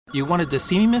You wanted to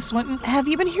see me, Miss Swinton? Have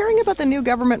you been hearing about the new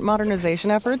government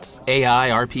modernization efforts?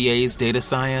 AI, RPAs, data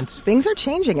science. Things are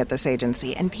changing at this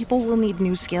agency, and people will need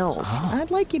new skills.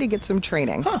 I'd like you to get some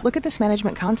training. Look at this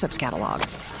management concepts catalog.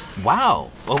 Wow,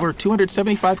 over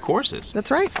 275 courses.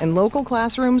 That's right, in local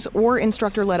classrooms or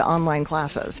instructor-led online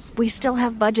classes. We still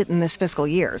have budget in this fiscal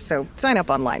year, so sign up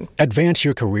online. Advance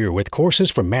your career with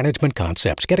courses from Management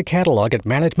Concepts. Get a catalog at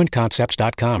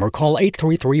managementconcepts.com or call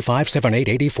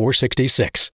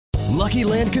 833-578-8466. Lucky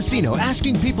Land Casino,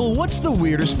 asking people, what's the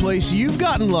weirdest place you've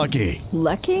gotten lucky?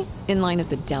 Lucky? In line at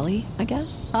the deli, I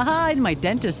guess? Aha, in my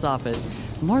dentist's office.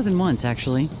 More than once,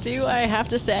 actually. Do I have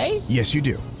to say? Yes, you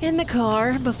do. In the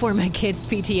car before my kids'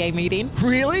 PTA meeting.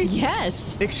 Really?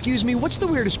 Yes. Excuse me, what's the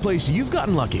weirdest place you've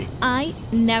gotten lucky? I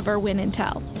never win and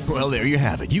tell. Well, there you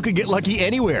have it. You can get lucky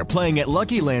anywhere, playing at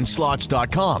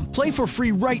LuckyLandSlots.com. Play for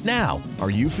free right now. Are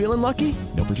you feeling lucky?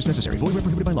 No purchase necessary. Void where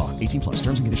prohibited by law. 18 plus.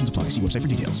 Terms and conditions apply. See website for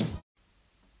details.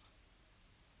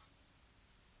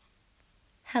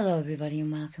 Hello everybody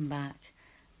and welcome back.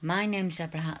 My name's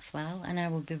Deborah Hatswell and I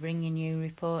will be bringing you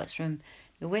reports from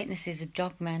the witnesses of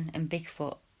Dogmen and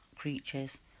Bigfoot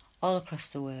creatures all across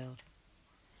the world.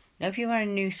 Now if you are a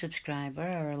new subscriber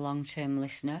or a long-term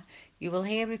listener, you will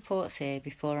hear reports here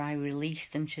before I release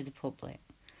them to the public.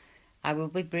 I will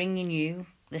be bringing you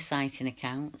the sighting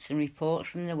accounts and reports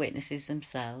from the witnesses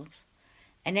themselves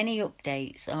and any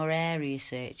updates or area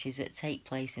searches that take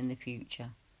place in the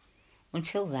future.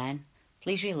 Until then,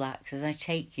 please relax as I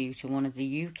take you to one of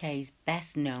the UK's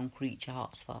best-known creature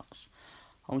hotspots,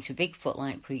 home to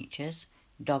Bigfoot-like creatures,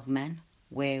 dogmen,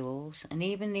 werewolves, and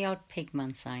even the odd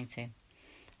pigman sighting.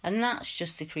 And that's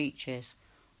just the creatures.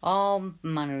 All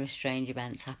manner of strange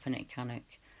events happen at Cannock,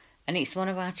 and it's one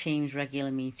of our team's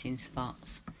regular meeting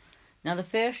spots. Now, the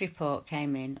first report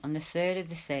came in on the 3rd of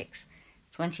the 6th,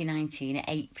 2019 at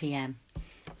 8 p.m,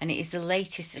 and it is the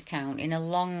latest account in a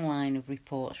long line of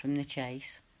reports from the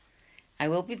chase. I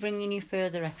will be bringing you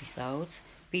further episodes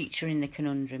featuring the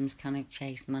conundrums Cannock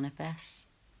Chase manifests.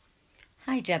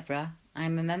 Hi Deborah, I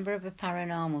am a member of a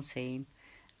paranormal team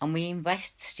and we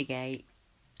investigate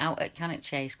out at Cannock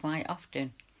Chase quite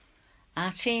often.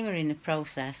 Our team are in the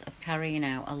process of carrying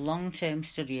out a long-term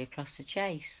study across the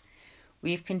chase.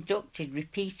 We have conducted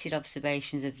repeated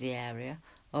observations of the area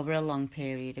over a long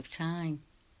period of time.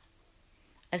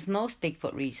 As most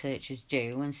Bigfoot researchers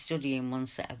do when studying one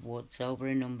set of woods over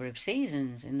a number of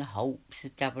seasons in the hopes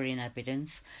of gathering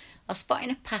evidence or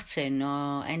spotting a pattern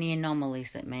or any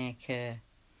anomalies that may occur.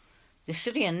 The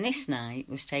study on this night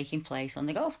was taking place on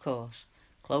the golf course,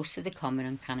 close to the common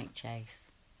on Cannock Chase.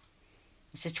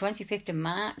 It's the 25th of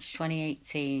March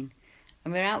 2018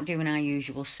 and we're out doing our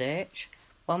usual search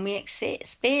when we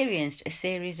experienced a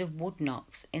series of wood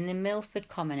knocks in the Milford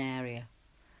Common area.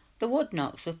 The wood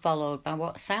knocks were followed by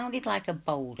what sounded like a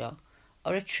boulder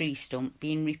or a tree stump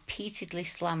being repeatedly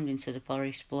slammed into the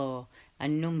forest floor a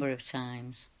number of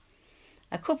times.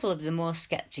 A couple of the more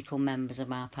sceptical members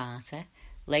of our party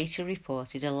later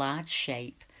reported a large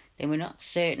shape they were not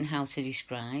certain how to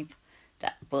describe,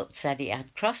 but said it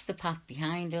had crossed the path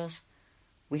behind us.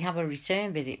 We have a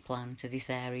return visit planned to this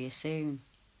area soon.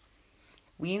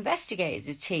 We investigated as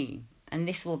a team, and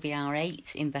this will be our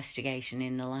 8th investigation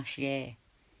in the last year.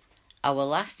 Our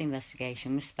last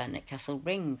investigation was spent at Castle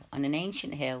Ring on an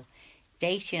ancient hill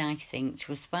dating, I think,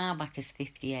 to as far back as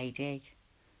 50 AD.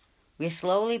 We are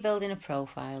slowly building a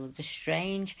profile of the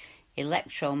strange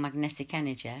electromagnetic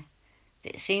energy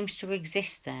that seems to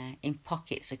exist there in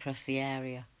pockets across the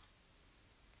area.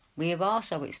 We have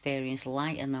also experienced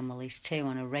light anomalies too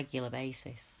on a regular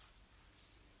basis.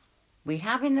 We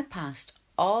have in the past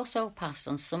also passed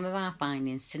on some of our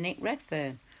findings to Nick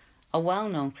Redfern, a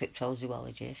well-known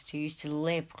cryptozoologist who used to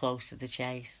live close to the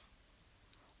chase.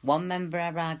 One member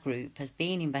of our group has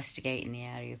been investigating the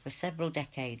area for several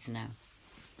decades now.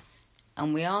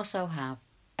 And we also have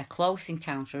a close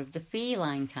encounter of the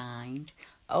feline kind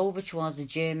over towards the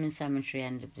German cemetery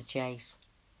end of the chase.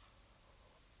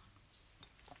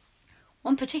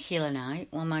 One particular night,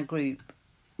 when my group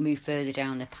moved further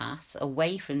down the path,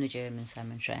 away from the German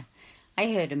cemetery,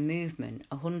 I heard a movement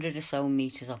 100 or so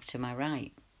metres off to my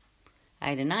right. I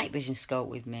had a night vision scope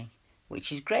with me,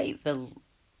 which is great for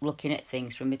looking at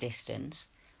things from a distance,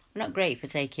 but not great for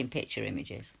taking picture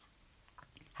images.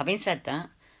 Having said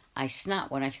that, I snapped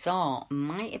what I thought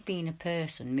might have been a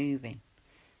person moving,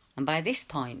 and by this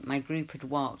point my group had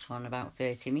walked on about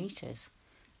 30 metres.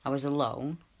 I was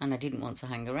alone and I didn't want to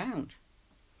hang around.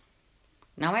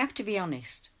 Now I have to be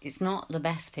honest, it's not the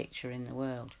best picture in the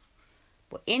world,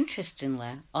 but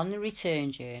interestingly, on the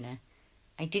return journey,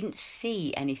 I didn't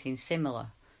see anything similar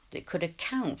that could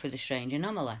account for the strange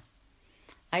anomaly.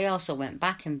 I also went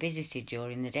back and visited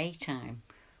during the daytime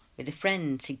with a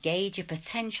friend to gauge a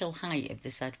potential height of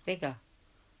the said figure,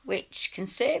 which,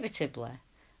 conservatively,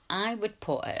 I would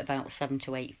put at about 7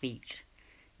 to 8 feet.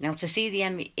 Now, to see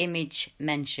the image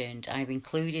mentioned, I've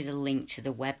included a link to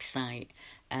the website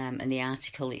and the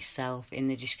article itself in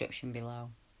the description below.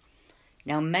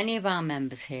 Now, many of our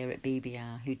members here at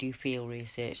BBR who do field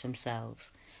research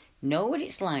themselves know what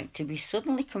it's like to be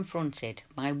suddenly confronted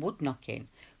by wood knocking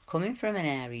coming from an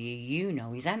area you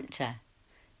know is empty.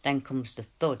 Then comes the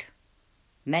thud.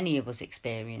 Many of us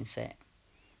experience it.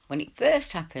 When it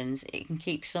first happens, it can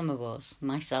keep some of us,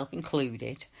 myself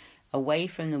included, away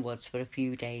from the woods for a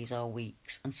few days or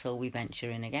weeks until we venture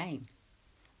in again.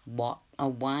 What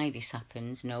or why this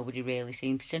happens, nobody really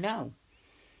seems to know.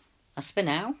 As for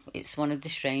now, it's one of the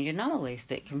strange anomalies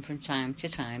that can from time to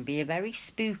time be a very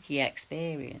spooky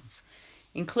experience.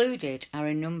 Included are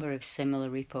a number of similar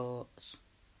reports.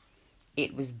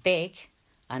 It was big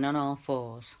and on all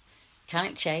fours.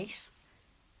 Cannock Chase,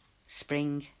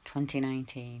 Spring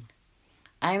 2019.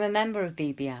 I am a member of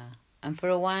BBR, and for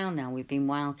a while now we've been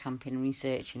wild camping and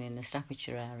researching in the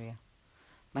Staffordshire area.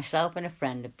 Myself and a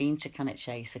friend have been to Cannock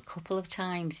Chase a couple of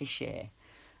times this year,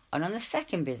 and on the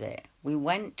second visit we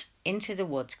went into the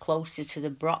woods closer to the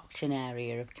Brockton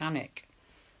area of Cannock.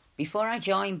 Before I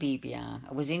joined BBR,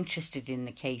 I was interested in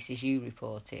the cases you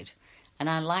reported, and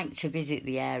I liked to visit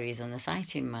the areas on the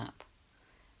sighting map.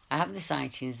 I have the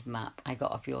sightings map I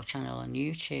got off your channel on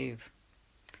YouTube.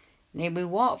 Now, we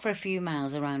walked for a few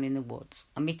miles around in the woods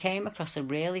and we came across a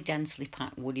really densely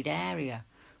packed wooded area,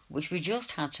 which we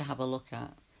just had to have a look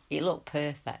at. It looked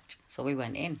perfect, so we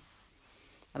went in.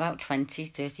 About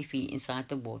 20-30 feet inside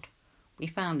the wood, we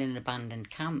found an abandoned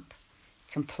camp,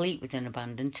 complete with an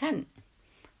abandoned tent.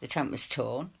 The tent was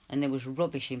torn and there was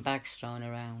rubbish in bags thrown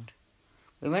around.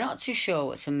 We were not too sure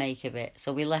what to make of it,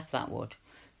 so we left that wood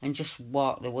and just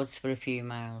walked the woods for a few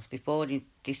miles before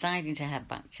deciding to head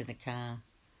back to the car.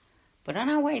 But on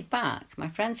our way back, my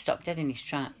friend stopped dead in his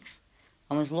tracks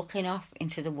and was looking off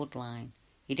into the woodline.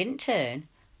 He didn't turn,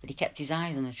 but he kept his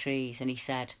eyes on the trees and he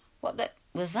said, "What the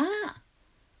was that?"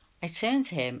 I turned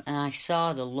to him and I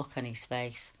saw the look on his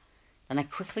face. Then I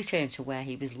quickly turned to where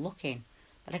he was looking,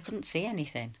 but I couldn't see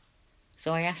anything.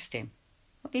 So I asked him,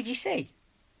 "What did you see?"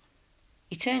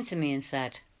 He turned to me and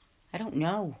said, "I don't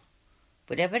know.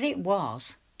 Whatever it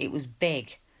was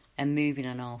big and moving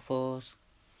on all fours."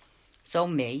 So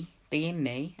me, being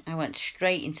me, I went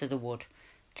straight into the wood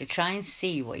to try and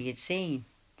see what he had seen,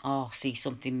 or see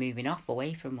something moving off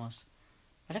away from us.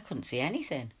 But I couldn't see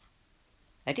anything.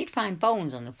 I did find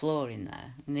bones on the floor in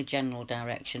there, in the general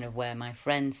direction of where my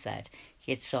friend said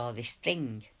he had saw this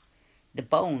thing. The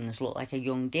bones looked like a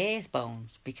young deer's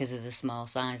bones because of the small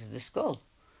size of the skull,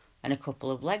 and a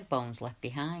couple of leg bones left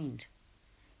behind.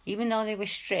 Even though they were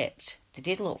stripped, they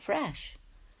did look fresh.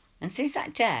 And since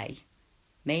that day,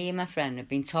 me and my friend have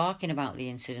been talking about the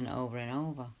incident over and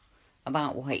over,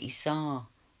 about what he saw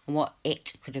and what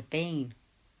it could have been.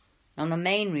 Now, the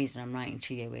main reason I'm writing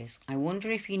to you is I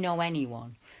wonder if you know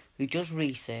anyone who does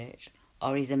research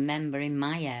or is a member in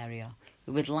my area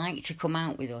who would like to come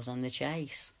out with us on the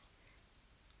chase.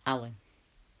 Alan.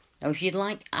 Now, if you'd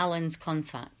like Alan's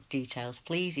contact details,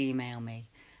 please email me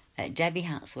at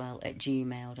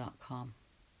debbiehatswell@gmail.com.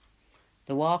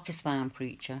 The Walker's Farm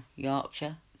Creature,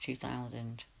 Yorkshire,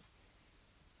 2000.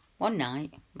 One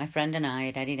night, my friend and I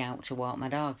had headed out to walk my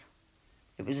dog.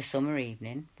 It was a summer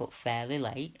evening, but fairly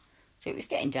late, so it was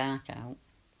getting dark out.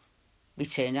 We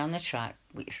turned down the track,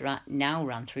 which now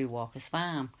ran through Walker's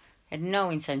Farm. I had no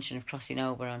intention of crossing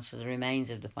over onto the remains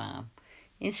of the farm.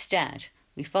 Instead,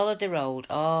 we followed the road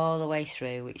all the way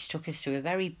through, which took us to a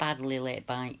very badly lit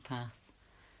bike path.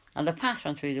 Now, the path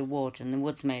ran through the wood, and the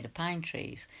wood's made of pine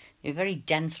trees. They were very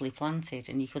densely planted,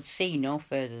 and you could see no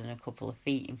further than a couple of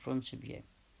feet in front of you.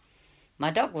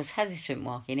 My dog was hesitant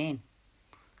walking in.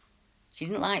 She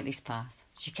didn't like this path.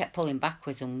 She kept pulling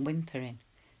backwards and whimpering.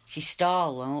 She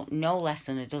stalled no less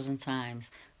than a dozen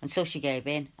times until she gave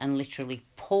in and literally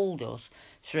pulled us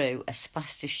through as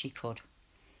fast as she could.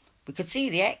 We could see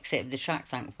the exit of the track,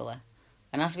 thankfully,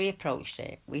 and as we approached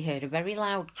it, we heard a very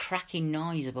loud cracking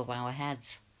noise above our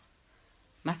heads.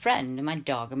 My friend and my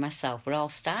dog and myself were all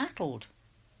startled.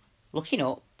 Looking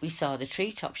up, we saw the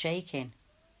treetop shaking.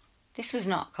 This was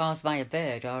not caused by a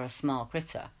bird or a small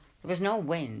critter. There was no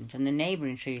wind, and the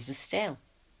neighbouring trees were still.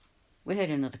 We heard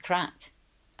another crack,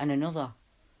 and another,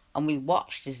 and we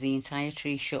watched as the entire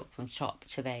tree shook from top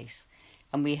to base,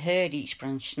 and we heard each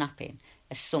branch snapping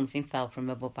as something fell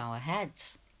from above our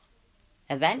heads.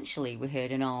 Eventually, we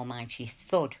heard an almighty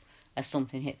thud as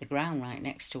something hit the ground right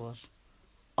next to us.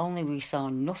 Only we saw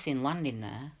nothing landing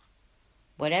there.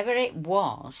 Whatever it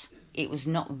was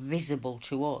not visible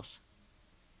to us.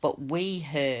 But we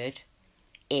heard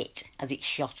it as it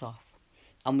shot off,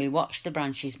 and we watched the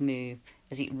branches move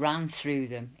as it ran through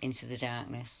them into the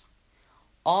darkness.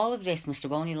 All of this must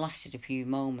have only lasted a few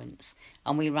moments,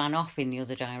 and we ran off in the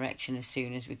other direction as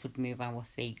soon as we could move our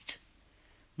feet.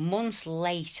 Months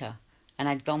later, and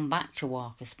I'd gone back to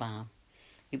Walker's farm.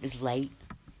 It was late,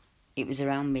 it was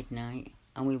around midnight,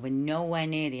 and we were nowhere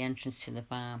near the entrance to the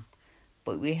farm,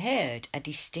 but we heard a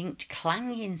distinct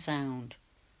clanging sound.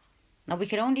 Now, we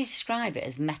could only describe it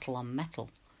as metal on metal,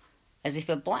 as if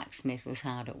a blacksmith was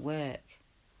hard at work.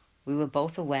 We were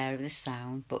both aware of the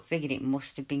sound, but figured it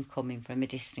must have been coming from a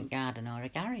distant garden or a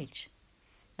garage.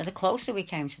 Now, the closer we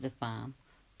came to the farm,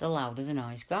 the louder the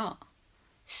noise got.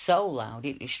 So loud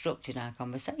it disrupted our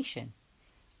conversation,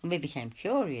 and we became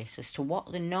curious as to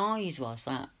what the noise was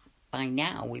that, by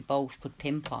now, we both could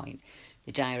pinpoint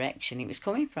the direction it was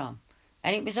coming from,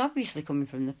 and it was obviously coming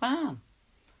from the farm.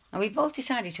 And we both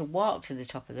decided to walk to the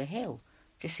top of the hill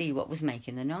to see what was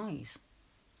making the noise.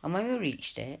 And when we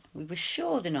reached it, we were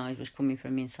sure the noise was coming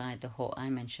from inside the hut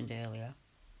I mentioned earlier.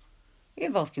 We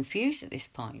were both confused at this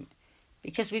point,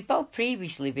 because we'd both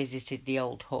previously visited the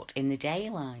old hut in the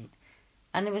daylight,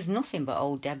 and there was nothing but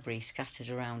old debris scattered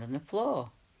around on the floor.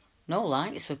 No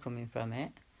lights were coming from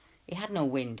it. It had no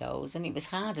windows, and it was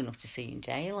hard enough to see in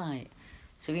daylight.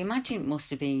 So we imagined it must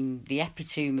have been the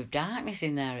epitome of darkness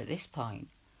in there at this point.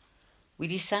 We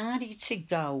decided to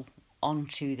go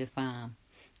onto the farm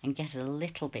and get a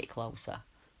little bit closer,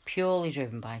 purely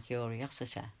driven by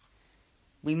curiosity.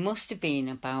 We must have been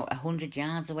about 100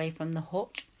 yards away from the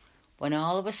hut when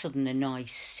all of a sudden the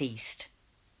noise ceased.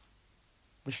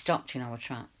 We stopped in our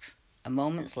tracks, and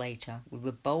moments later we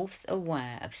were both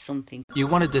aware of something. You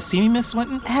wanted to see me, Miss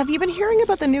Swinton? Have you been hearing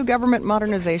about the new government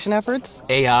modernization efforts?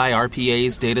 AI,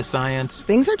 RPAs, data science.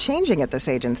 Things are changing at this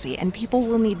agency, and people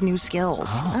will need new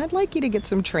skills. I'd like you to get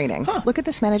some training. Look at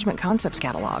this management concepts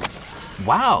catalog.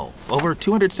 Wow, over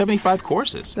 275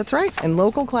 courses. That's right, in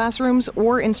local classrooms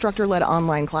or instructor-led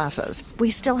online classes. We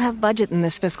still have budget in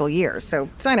this fiscal year, so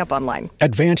sign up online.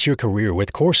 Advance your career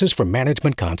with courses from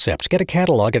Management Concepts. Get a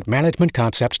catalog at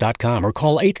managementconcepts.com or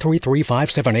call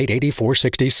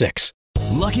 833-578-8466.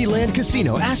 Lucky Land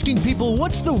Casino, asking people,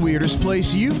 what's the weirdest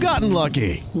place you've gotten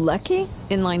lucky? Lucky?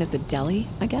 In line at the deli,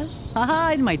 I guess?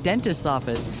 Aha, in my dentist's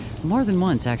office. More than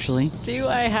once, actually. Do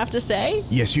I have to say?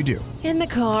 Yes, you do. In the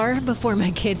car before my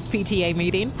kids' PTA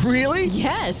meeting. Really?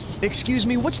 Yes. Excuse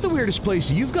me, what's the weirdest place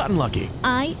you've gotten lucky?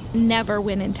 I never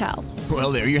win and tell.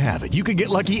 Well, there you have it. You can get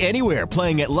lucky anywhere,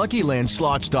 playing at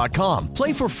LuckyLandSlots.com.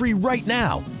 Play for free right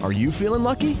now. Are you feeling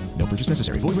lucky? No purchase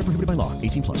necessary. Void where prohibited by law.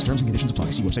 18 plus. Terms and conditions apply.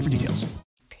 See website for details.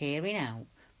 Peering out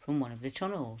from one of the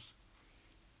tunnels.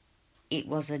 It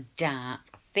was a dark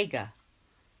figure,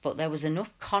 but there was enough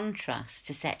contrast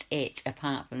to set it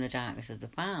apart from the darkness of the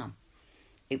farm.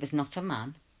 It was not a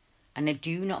man, and I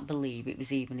do not believe it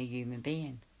was even a human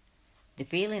being. The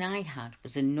feeling I had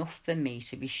was enough for me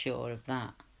to be sure of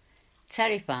that.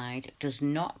 Terrified does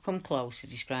not come close to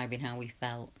describing how we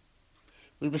felt.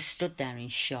 We were stood there in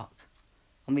shock,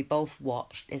 and we both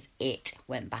watched as it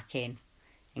went back in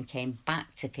and came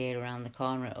back to peer around the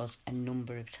corner at us a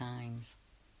number of times.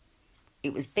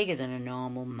 It was bigger than a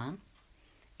normal man.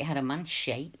 It had a man's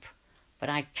shape, but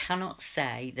I cannot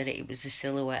say that it was the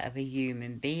silhouette of a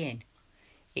human being.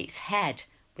 Its head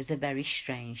was a very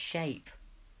strange shape.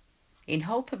 In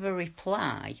hope of a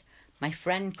reply, my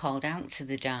friend called out to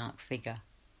the dark figure,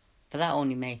 but that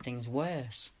only made things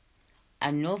worse.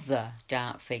 Another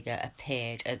dark figure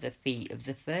appeared at the feet of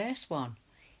the first one.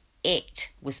 It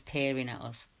was peering at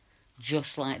us,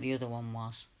 just like the other one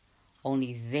was,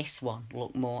 only this one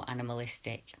looked more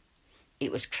animalistic.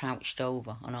 It was crouched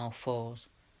over on all fours,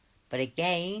 but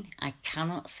again I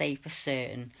cannot say for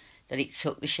certain that it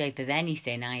took the shape of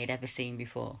anything I had ever seen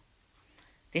before.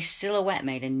 This silhouette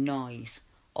made a noise,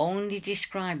 only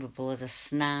describable as a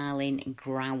snarling,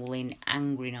 growling,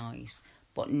 angry noise,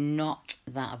 but not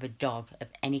that of a dog of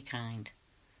any kind.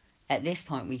 At this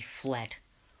point we fled,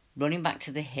 running back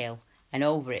to the hill and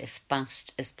over it as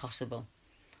fast as possible.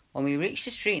 When we reached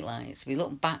the streetlights, we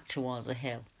looked back towards the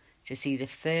hill to see the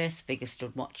first figure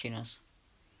stood watching us.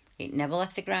 It never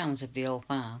left the grounds of the old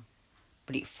farm,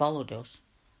 but it followed us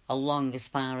along as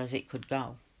far as it could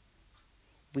go.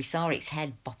 We saw its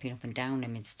head bopping up and down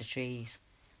amidst the trees,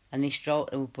 and this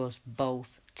drove us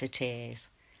both to tears.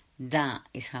 That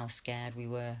is how scared we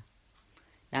were.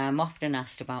 Now, I'm often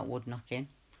asked about wood knocking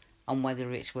and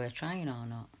whether it's worth trying or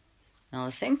not. Now,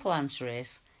 the simple answer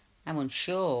is, I'm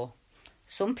unsure.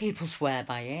 Some people swear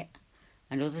by it,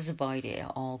 and others avoid it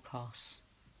at all costs.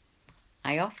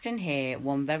 I often hear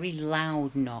one very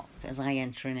loud knock as I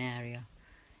enter an area,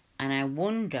 and I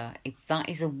wonder if that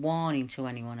is a warning to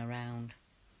anyone around.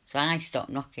 So I stopped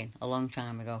knocking a long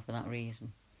time ago for that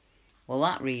reason. Well,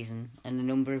 that reason and the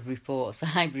number of reports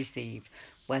that I've received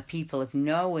where people have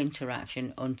no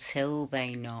interaction until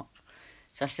they knock.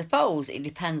 So I suppose it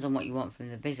depends on what you want from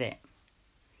the visit.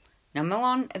 Now,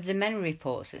 one of the many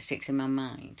reports that sticks in my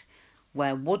mind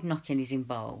where wood knocking is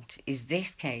involved is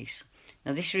this case.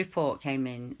 Now, this report came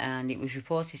in and it was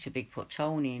reported to Bigfoot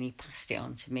Tony, and he passed it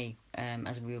on to me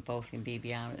as we were both in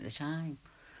BBR at the time.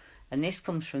 And this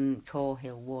comes from Core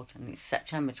Hill Wood, and it's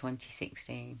September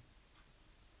 2016.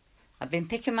 I've been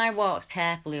picking my walks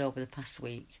carefully over the past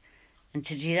week, and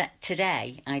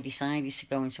today I decided to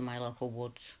go into my local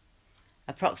woods,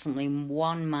 approximately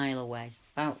 1 mile away,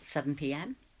 about 7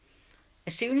 p.m.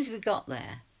 As soon as we got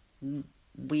there,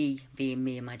 we, being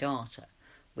me and my daughter,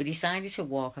 we decided to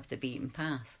walk off the beaten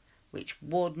path, which we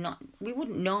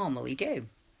wouldn't normally do.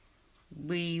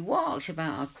 We walked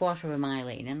about a quarter of a mile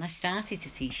in, and I started to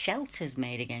see shelters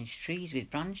made against trees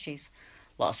with branches,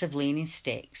 lots of leaning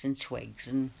sticks and twigs,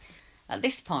 and at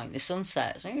this point the sun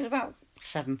sets, and it was about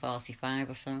 7:45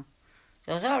 or so.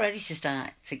 So it was already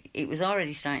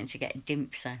starting to get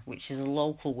dimpsy, which is a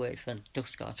local word for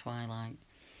dusk or twilight.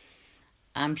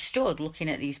 I'm stood looking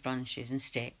at these branches and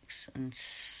sticks, and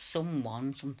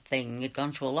something had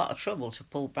gone to a lot of trouble to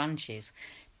pull branches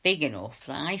big enough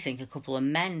that I think a couple of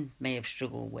men may have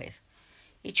struggled with.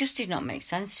 It just did not make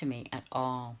sense to me at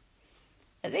all.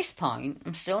 At this point,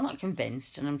 I'm still not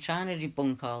convinced, and I'm trying to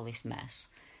debunk all this mess,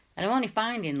 and I'm only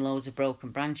finding loads of broken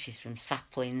branches from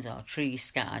saplings or trees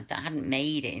scattered that hadn't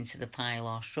made it into the pile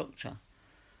or structure.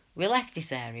 We left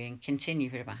this area and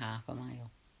continued for about half a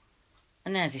mile.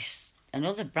 And there's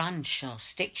another branch or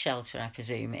stick shelter, I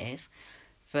presume it is,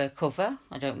 for cover,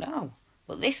 I don't know,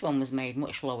 but this one was made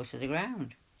much lower to the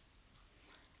ground.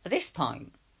 At this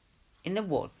point, in the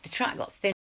wood, the track got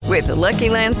thin. With the Lucky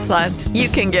Land Slots, you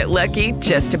can get lucky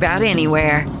just about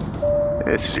anywhere.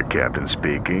 This is your captain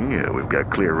speaking. We've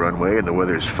got clear runway and the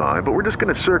weather's fine, but we're just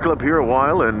going to circle up here a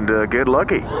while and get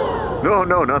lucky.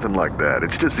 No, nothing like that.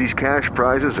 It's just these cash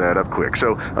prizes add up quick.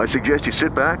 So I suggest you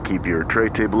sit back, keep your tray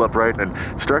table upright, and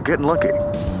start getting lucky.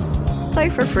 Play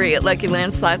for free at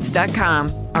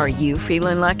LuckyLandSlots.com. Are you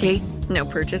feeling lucky? No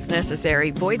purchase necessary.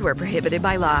 Void where prohibited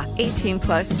by law.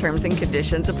 18+ terms and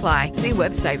conditions apply. See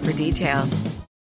website for details.